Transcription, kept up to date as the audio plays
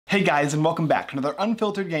Hey guys, and welcome back to another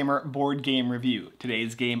Unfiltered Gamer board game review.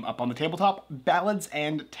 Today's game up on the tabletop, Ballads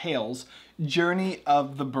and Tales, Journey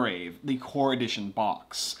of the Brave, the Core Edition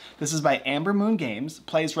box. This is by Amber Moon Games,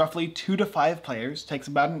 plays roughly 2 to 5 players, takes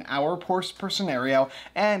about an hour per scenario,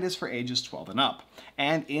 and is for ages 12 and up.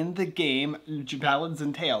 And in the game, Ballads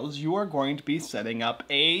and Tales, you are going to be setting up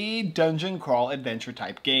a dungeon crawl adventure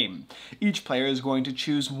type game. Each player is going to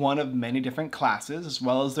choose one of many different classes, as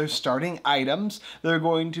well as their starting items. They're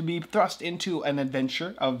going to be thrust into an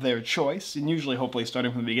adventure of their choice, and usually hopefully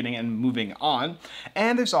starting from the beginning and moving on.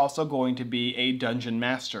 And there's also going to be a dungeon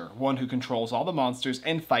master, one who controls all the monsters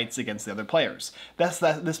and fights against the other players.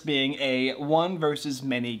 This being a one versus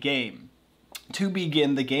many game. To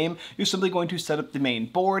begin the game, you're simply going to set up the main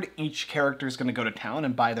board. Each character is going to go to town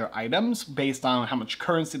and buy their items based on how much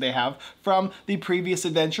currency they have from the previous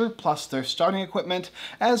adventure, plus their starting equipment,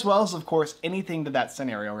 as well as, of course, anything that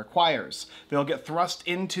scenario requires. They'll get thrust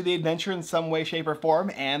into the adventure in some way, shape, or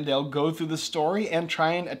form, and they'll go through the story and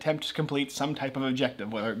try and attempt to complete some type of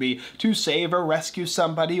objective, whether it be to save or rescue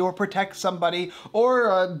somebody, or protect somebody,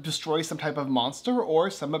 or destroy some type of monster, or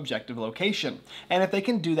some objective location. And if they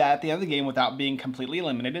can do that at the end of the game without being completely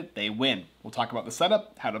eliminated, they win. We'll talk about the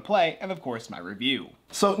setup, how to play, and of course my review.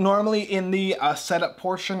 So normally in the setup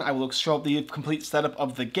portion, I will show up the complete setup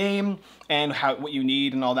of the game and what you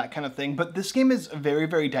need and all that kind of thing. But this game is very,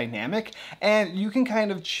 very dynamic, and you can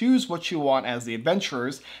kind of choose what you want as the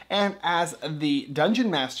adventurers. And as the dungeon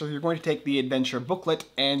master, you're going to take the adventure booklet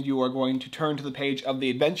and you are going to turn to the page of the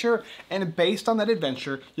adventure. And based on that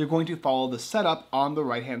adventure, you're going to follow the setup on the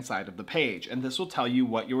right-hand side of the page. And this will tell you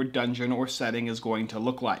what your dungeon or setting is going to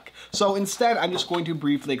look like. So instead, I'm just going to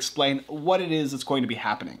briefly explain what it is that's going to be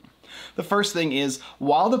happening. The first thing is,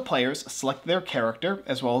 while the players select their character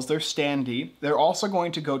as well as their standee, they're also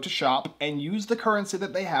going to go to shop and use the currency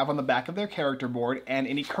that they have on the back of their character board and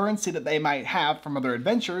any currency that they might have from other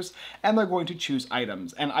adventures, and they're going to choose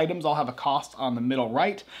items. And items all have a cost on the middle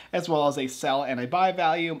right, as well as a sell and a buy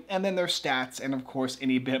value, and then their stats and of course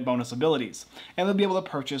any bonus abilities. And they'll be able to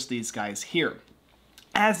purchase these guys here.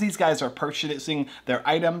 As these guys are purchasing their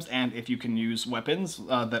items, and if you can use weapons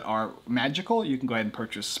that are magical, you can go ahead and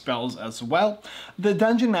purchase spells as well, the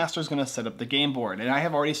Dungeon Master is going to set up the game board, and I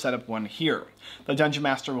have already set up one here. The Dungeon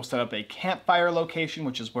Master will set up a campfire location,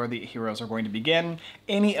 which is where the heroes are going to begin,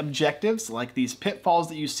 any objectives like these pitfalls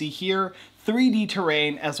that you see here, 3D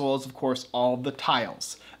terrain, as well as, of course, all the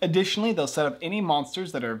tiles. Additionally, they'll set up any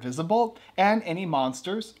monsters that are visible and any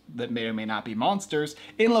monsters that may or may not be monsters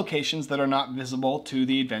in locations that are not visible to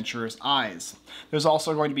the adventurer's eyes. There's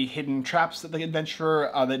also going to be hidden traps that the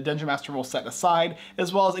Dungeon Master will set aside,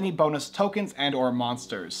 as well as any bonus tokens and or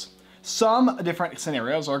monsters. Some different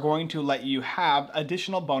scenarios are going to let you have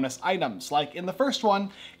additional bonus items. Like in the first one,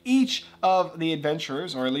 each of the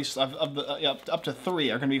adventurers, or at least up to 3,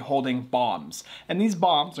 are going to be holding bombs. And these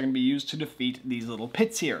bombs are going to be used to defeat these little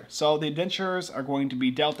pits here. So the adventurers are going to be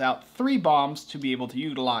dealt out 3 bombs to be able to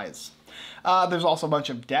utilize. There's also a bunch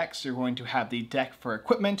of decks. You're going to have the deck for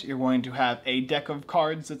equipment. You're going to have a deck of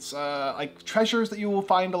cards that's like treasures that you will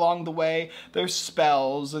find along the way. There's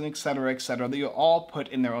spells and etc. that you all put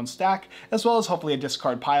in their own stack, as well as hopefully a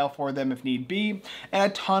discard pile for them if need be,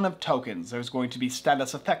 and a ton of tokens. There's going to be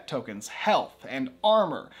status effect tokens, health, and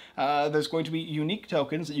armor. There's going to be unique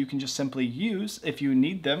tokens that you can just simply use if you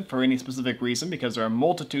need them for any specific reason, because there are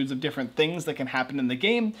multitudes of different things that can happen in the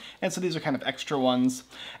game, and so these are kind of extra ones.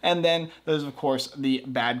 And then there's, of course, the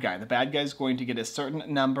bad guy. The bad guy is going to get a certain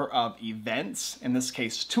number of events. In this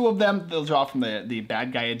case, 2 of them they'll draw from the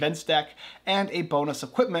bad guy events deck, and a bonus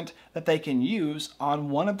equipment that they can use on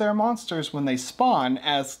one of their monsters when they spawn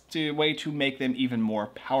as a way to make them even more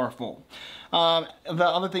powerful. The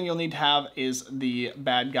other thing you'll need to have is the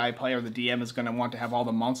bad guy player. The DM is going to want to have all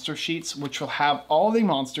the monster sheets, which will have all the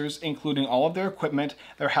monsters, including all of their equipment,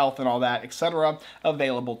 their health and all that, etc.,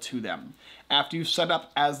 available to them. After you've set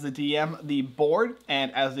up as the DM the board,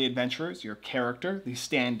 and as the adventurers, your character, the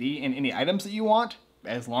standee, and any items that you want,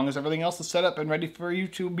 as long as everything else is set up and ready for you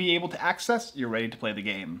to be able to access, you're ready to play the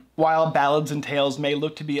game. While Ballads and Tales may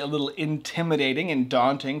look to be a little intimidating and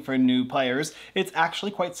daunting for new players, it's actually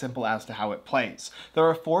quite simple as to how it plays. There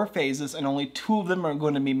are 4 phases, and only 2 of them are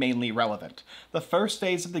going to be mainly relevant. The first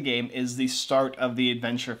phase of the game is the start of the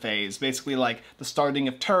adventure phase, basically like the starting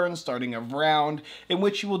of turn, starting of round, in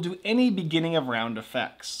which you will do any beginning of round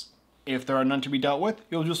effects. If there are none to be dealt with,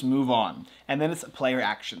 you'll just move on. And then it's player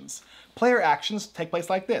actions. Player actions take place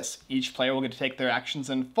like this. Each player will get to take their actions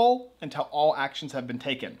in full until all actions have been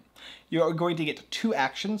taken. You're going to get 2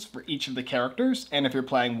 actions for each of the characters, and if you're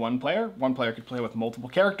playing one player could play with multiple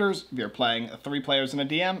characters. If you're playing 3 players and a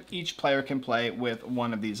DM, each player can play with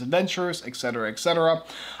one of these adventurers, etc., etc.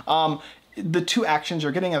 The 2 actions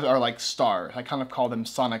you're getting are like stars. I kind of call them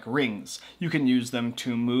sonic rings. You can use them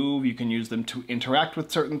to move, you can use them to interact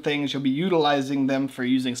with certain things. You'll be utilizing them for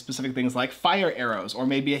using specific things like fire arrows or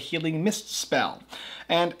maybe a healing mist spell.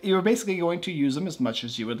 And you're basically going to use them as much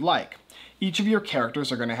as you would like. Each of your characters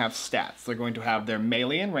are going to have stats. They're going to have their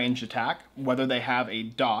melee and ranged attack, whether they have a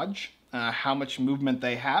dodge, how much movement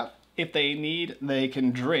they have. If they need, they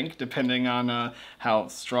can drink, depending on how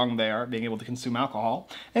strong they are, being able to consume alcohol.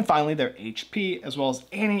 And finally, their HP, as well as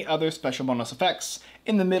any other special bonus effects.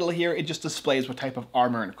 In the middle here, it just displays what type of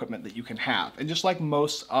armor and equipment that you can have. And just like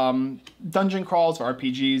most dungeon crawls or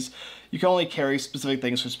RPGs, you can only carry specific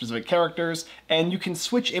things for specific characters, and you can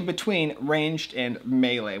switch in between ranged and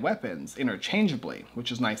melee weapons interchangeably,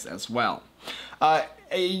 which is nice as well.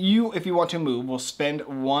 If you want to move, will spend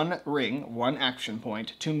 1 ring, 1 action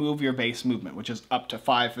point, to move your base movement, which is up to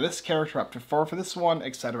 5 for this character, up to 4 for this one,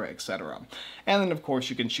 etc., etc. And then, of course,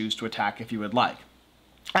 you can choose to attack if you would like.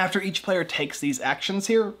 After each player takes these actions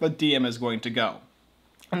here, the DM is going to go.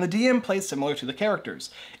 And the DM plays similar to the characters.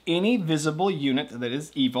 Any visible unit that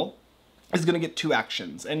is evil is going to get 2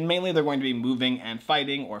 actions, and mainly they're going to be moving and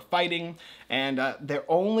fighting, and they're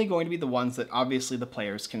only going to be the ones that obviously the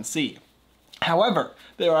players can see. However,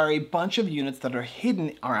 there are a bunch of units that are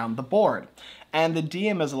hidden around the board, and the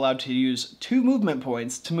DM is allowed to use 2 movement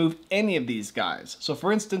points to move any of these guys. So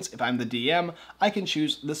for instance, if I'm the DM, I can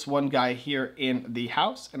choose this one guy here in the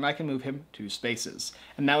house, and I can move him 2 spaces,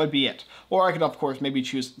 and that would be it. Or I could, of course, maybe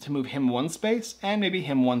choose to move him 1 space, and maybe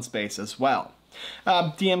him 1 space as well.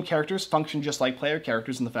 DM characters function just like player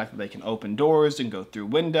characters in the fact that they can open doors and go through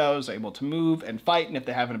windows, are able to move and fight, and if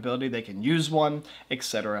they have an ability they can use one,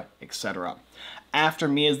 etc., etc. After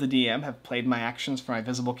me as the DM have played my actions for my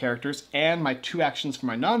visible characters and my 2 actions for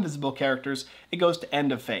my non-visible characters, it goes to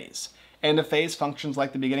end of phase. End of phase functions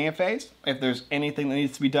like the beginning of phase. If there's anything that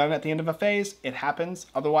needs to be done at the end of a phase, it happens.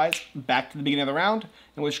 Otherwise, back to the beginning of the round,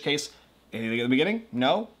 in which case, anything at the beginning?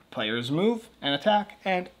 No. Players move and attack,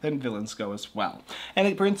 and then villains go as well. And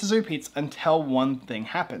it rinses and repeats until one thing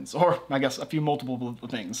happens, or I guess a few multiple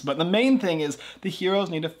things. But the main thing is the heroes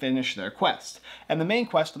need to finish their quest. And the main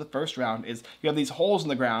quest of the first round is you have these holes in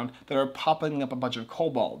the ground that are popping up a bunch of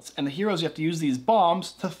kobolds. And the heroes, you have to use these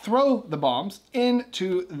bombs to throw the bombs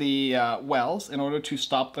into the wells in order to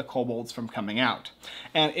stop the kobolds from coming out.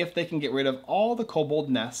 And if they can get rid of all the kobold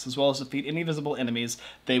nests, as well as defeat any visible enemies,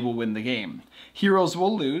 they will win the game. Heroes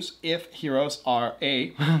will lose if heroes are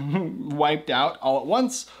A, wiped out all at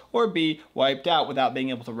once, or B, wiped out without being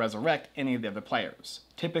able to resurrect any of the other players.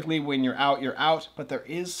 Typically when you're out, but there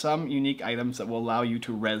is some unique items that will allow you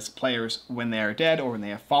to res players when they are dead or when they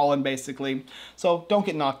have fallen, basically. So don't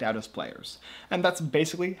get knocked out as players. And that's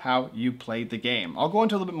basically how you play the game. I'll go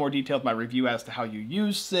into a little bit more detail with my review as to how you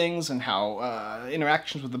use things and how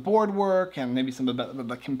interactions with the board work and maybe some of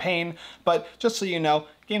the campaign, but just so you know,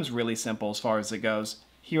 the game's really simple as far as it goes.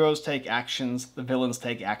 Heroes take actions, the villains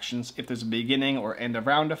take actions. If there's a beginning or end of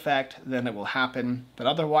round effect, then it will happen. But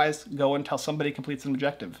otherwise, go until somebody completes an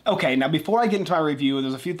objective. Okay, now before I get into my review,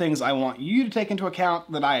 there's a few things I want you to take into account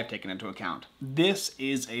that I have taken into account. This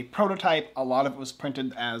is a prototype. A lot of it was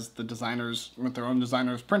printed as the designers, with their own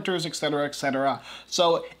designers' printers, etc., etc.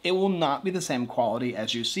 So it will not be the same quality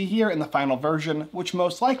as you see here in the final version, which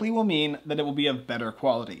most likely will mean that it will be of better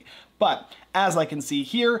quality. But as I can see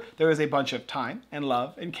here, there is a bunch of time and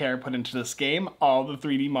love and care put into this game. All the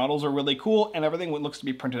 3D models are really cool and everything looks to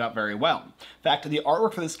be printed out very well. In fact, the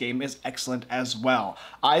artwork for this game is excellent as well.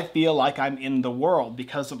 I feel like I'm in the world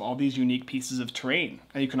because of all these unique pieces of terrain.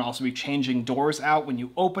 And you can also be changing doors out. When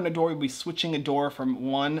you open a door, you'll be switching a door from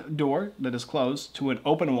one door that is closed to an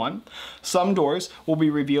open one. Some doors will be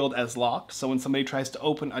revealed as locked, so when somebody tries to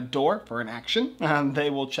open a door for an action, they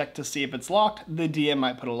will check to see if it's locked. The DM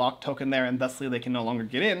might put a lock token there and thusly they can no longer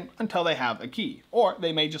get in until they have a key, or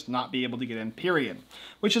they may just not be able to get in, period,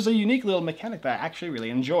 which is a unique little mechanic that I actually really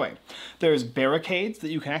enjoy. There's barricades that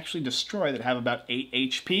you can actually destroy that have about 8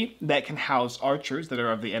 HP that can house archers that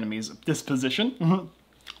are of the enemy's disposition.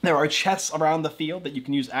 There are chests around the field that you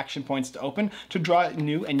can use action points to open to draw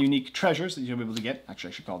new and unique treasures that you'll be able to get.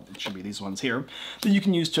 Actually, it should be these ones here, that you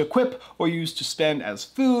can use to equip or use to spend as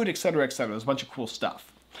food, etc., etc. There's a bunch of cool stuff.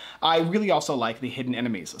 I really also like the hidden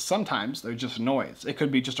enemies. Sometimes they're just noise. It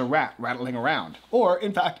could be just a rat rattling around. Or,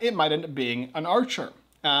 in fact, it might end up being an archer.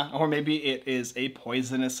 Or maybe it is a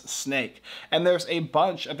poisonous snake. And there's a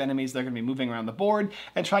bunch of enemies that are going to be moving around the board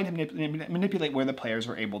and trying to manipulate where the players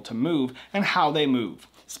are able to move and how they move.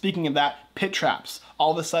 Speaking of that, pit traps.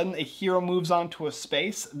 All of a sudden, a hero moves onto a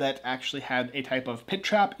space that actually had a type of pit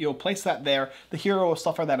trap. You'll place that there, the hero will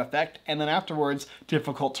suffer that effect, and then afterwards,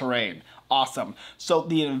 difficult terrain. Awesome. So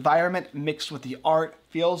the environment mixed with the art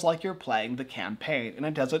feels like you're playing the campaign, and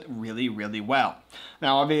it does it really, really well.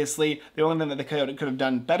 Now, obviously, the only thing that they could have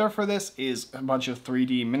done better for this is a bunch of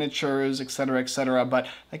 3D miniatures, etc., but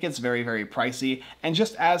that gets very, very pricey, and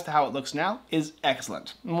just as to how it looks now is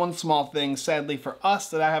excellent. And one small thing, sadly for us,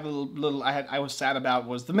 that I was sad about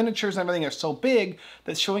was the miniatures and everything are so big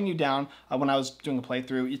that showing you down when I was doing a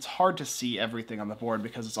playthrough, it's hard to see everything on the board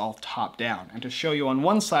because it's all top down, and to show you on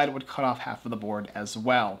one side it would cut off half of the board as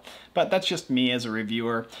well. But that's just me as a reviewer.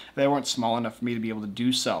 They weren't small enough for me to be able to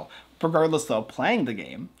do so. Regardless though, playing the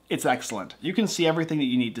game, it's excellent. You can see everything that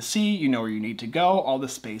you need to see, you know where you need to go, all the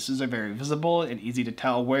spaces are very visible and easy to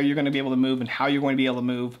tell where you're going to be able to move and how you're going to be able to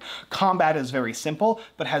move. Combat is very simple,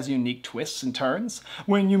 but has unique twists and turns.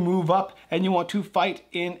 When you move up and you want to fight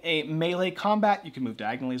in a melee combat, you can move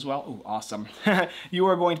diagonally as well. Ooh, awesome. You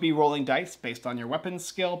are going to be rolling dice based on your weapon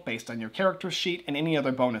skill, based on your character sheet, and any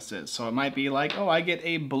other bonuses. So it might be like, oh, I get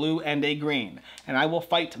a blue and a green, and I will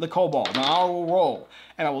fight the kobold, and I will roll,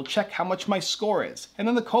 and I will check how much my score is. And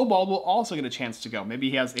then the kobold will also get a chance to go. Maybe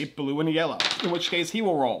he has a blue and a yellow, in which case he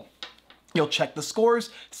will roll. You'll check the scores,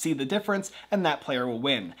 see the difference, and that player will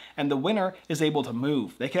win. And the winner is able to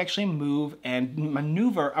move. They can actually move and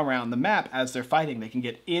maneuver around the map as they're fighting. They can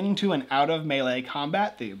get into and out of melee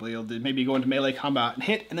combat. They'll maybe go into melee combat and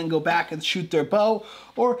hit, and then go back and shoot their bow,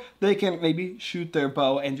 or they can maybe shoot their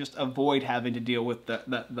bow and just avoid having to deal with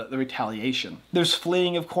the retaliation. There's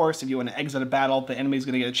fleeing, of course. If you want to exit a battle, the enemy's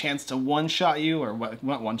going to get a chance to one-shot you, or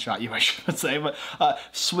not one-shot you, I should say, but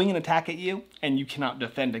swing an attack at you, and you cannot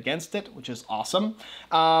defend against it, which is awesome.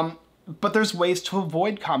 But there's ways to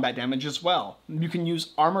avoid combat damage as well. You can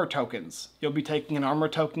use armor tokens. You'll be taking an armor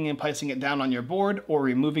token and placing it down on your board, or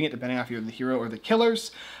removing it depending on if you're the hero or the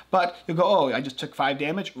killers. But you'll go, oh, I just took 5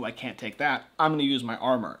 damage. Oh, I can't take that. I'm going to use my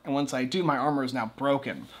armor. And once I do, my armor is now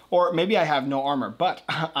broken. Or maybe I have no armor, but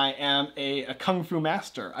I am a kung fu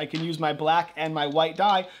master. I can use my black and my white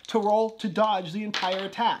die to roll to dodge the entire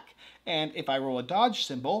attack. And if I roll a dodge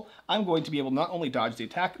symbol, I'm going to be able to not only dodge the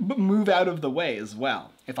attack, but move out of the way as well.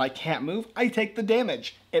 If I can't move, I take the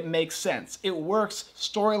damage. It makes sense. It works.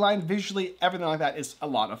 Storyline, visually, everything like that is a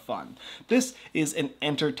lot of fun. This is an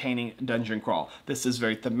entertaining dungeon crawl. This is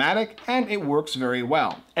very thematic, and it works very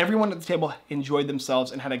well. Everyone at the table enjoyed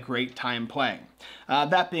themselves and had a great time playing.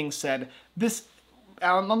 That being said, this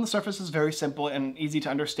on the surface is very simple and easy to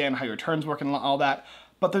understand how your turns work and all that.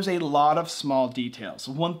 But there's a lot of small details.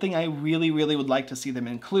 One thing I really, really would like to see them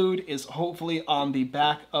include is hopefully on the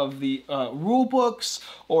back of the rule books,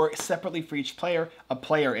 or separately for each player, a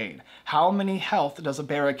player aid. How many health does a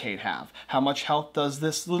barricade have? How much health does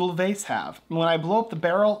this little vase have? When I blow up the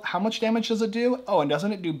barrel, how much damage does it do? Oh, and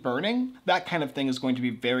doesn't it do burning? That kind of thing is going to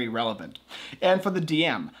be very relevant. And for the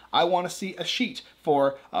DM, I want to see a sheet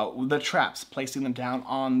for the traps, placing them down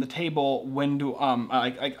on the table. When do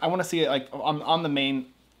I want to see it like on the main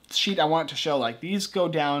sheet. I want it to show like these go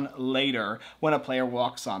down later when a player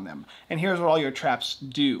walks on them, and here's what all your traps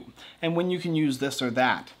do, and when you can use this or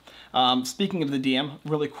that. Speaking of the DM,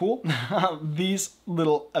 really cool, these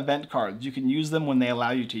little event cards, you can use them when they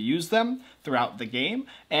allow you to use them throughout the game,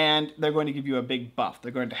 and they're going to give you a big buff.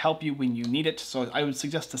 They're going to help you when you need it, so I would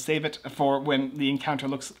suggest to save it for when the encounter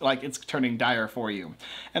looks like it's turning dire for you.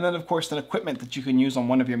 And then of course an equipment that you can use on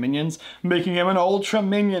one of your minions, making him an ultra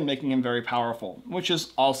minion, making him very powerful, which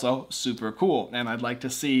is also super cool. And I'd like to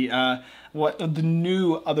see what the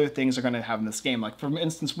new other things are going to have in this game. Like for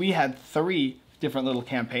instance, we had 3 different little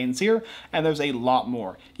campaigns here, and there's a lot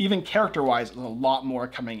more. Even character-wise, there's a lot more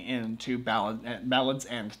coming into Ballads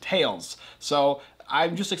and Tales. So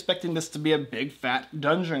I'm just expecting this to be a big fat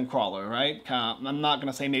dungeon crawler, right? I'm not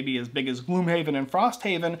gonna say maybe as big as Gloomhaven and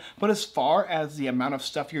Frosthaven, but as far as the amount of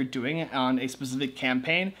stuff you're doing on a specific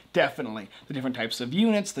campaign, definitely. The different types of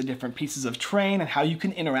units, the different pieces of terrain, and how you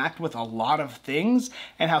can interact with a lot of things,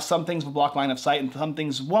 and how some things will block line of sight and some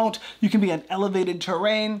things won't. You can be on elevated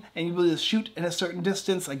terrain, and you will shoot in a certain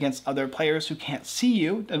distance against other players who can't see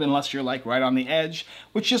you, unless you're like right on the edge,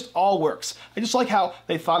 which just all works. I just like how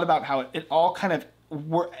they thought about how it all kind of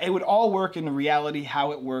it would all work in reality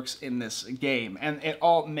how it works in this game, and it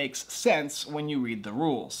all makes sense when you read the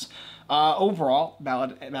rules. Overall,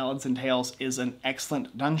 Ballads and Tales is an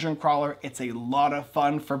excellent dungeon crawler. It's a lot of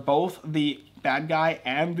fun for both the bad guy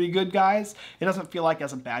and the good guys. It doesn't feel like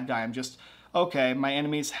as a bad guy I'm just okay, my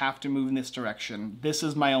enemies have to move in this direction. This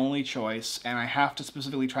is my only choice, and I have to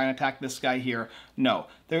specifically try and attack this guy here. No,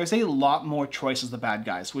 there is a lot more choice as the bad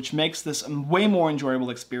guys, which makes this a way more enjoyable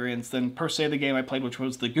experience than per se the game I played, which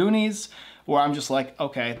was The Goonies, where I'm just like,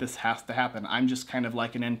 okay, this has to happen. I'm just kind of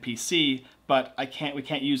like an NPC, but we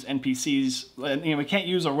can't use NPCs, we can't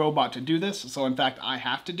use a robot to do this, so in fact I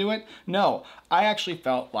have to do it. No, I actually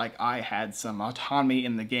felt like I had some autonomy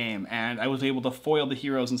in the game, and I was able to foil the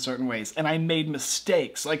heroes in certain ways, and I made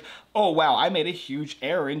mistakes. Like, oh wow, I made a huge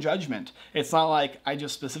error in judgment. It's not like I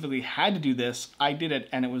just specifically had to do this, I did it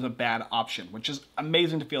and it was a bad option, which is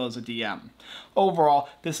amazing to feel as a DM. Overall,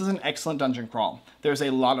 this is an excellent dungeon crawl. There's a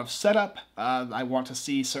lot of setup. I want to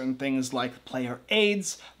see certain things like player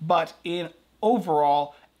aids, but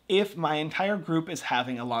overall, if my entire group is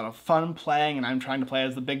having a lot of fun playing and I'm trying to play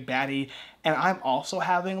as the big baddie and I'm also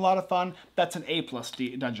having a lot of fun, that's an A+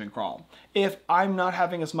 dungeon crawl. If I'm not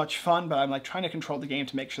having as much fun, but I'm like trying to control the game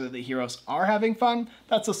to make sure that the heroes are having fun,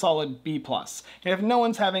 that's a solid B+. And if no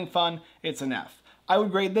one's having fun, it's an F. I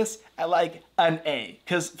would grade this at like an A,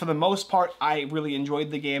 because for the most part, I really enjoyed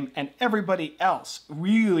the game, and everybody else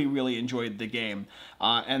really, really enjoyed the game,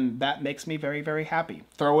 and that makes me very, very happy.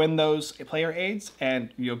 Throw in those player aids, and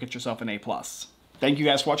you'll get yourself an A+. Thank you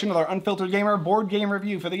guys for watching another Unfiltered Gamer board game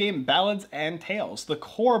review for the game Ballads and Tales, the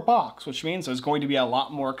core box, which means there's going to be a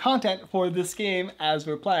lot more content for this game as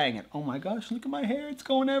we're playing it. Oh my gosh, look at my hair, it's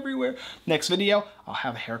going everywhere. Next video, I'll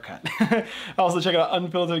have a haircut. Also check out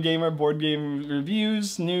Unfiltered Gamer board game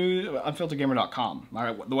reviews, unfilteredgamer.com, all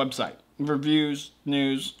right, the website. Reviews,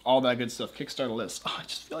 news, all that good stuff. Kickstarter lists. Oh, I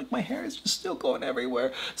just feel like my hair is just still going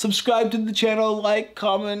everywhere. Subscribe to the channel, like,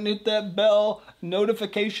 comment, hit that bell,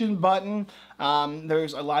 notification button.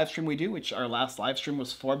 There's a live stream we do, which our last live stream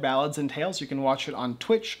was for Ballads and Tales. You can watch it on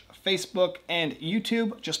Twitch, Facebook, and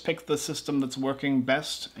YouTube. Just pick the system that's working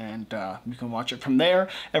best, and you can watch it from there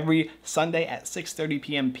every Sunday at 6:30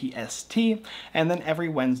 p.m. PST. And then every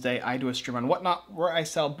Wednesday, I do a stream on Whatnot where I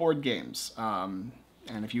sell board games.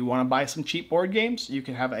 And if you want to buy some cheap board games, you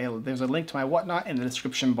can have there's a link to my Whatnot in the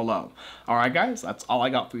description below. Alright guys, that's all I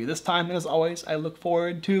got for you this time, and as always, I look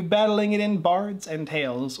forward to battling it in Bards and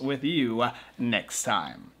Tales with you next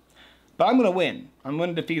time. But I'm going to win. I'm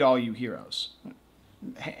going to defeat all you heroes.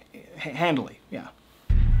 Handily, yeah.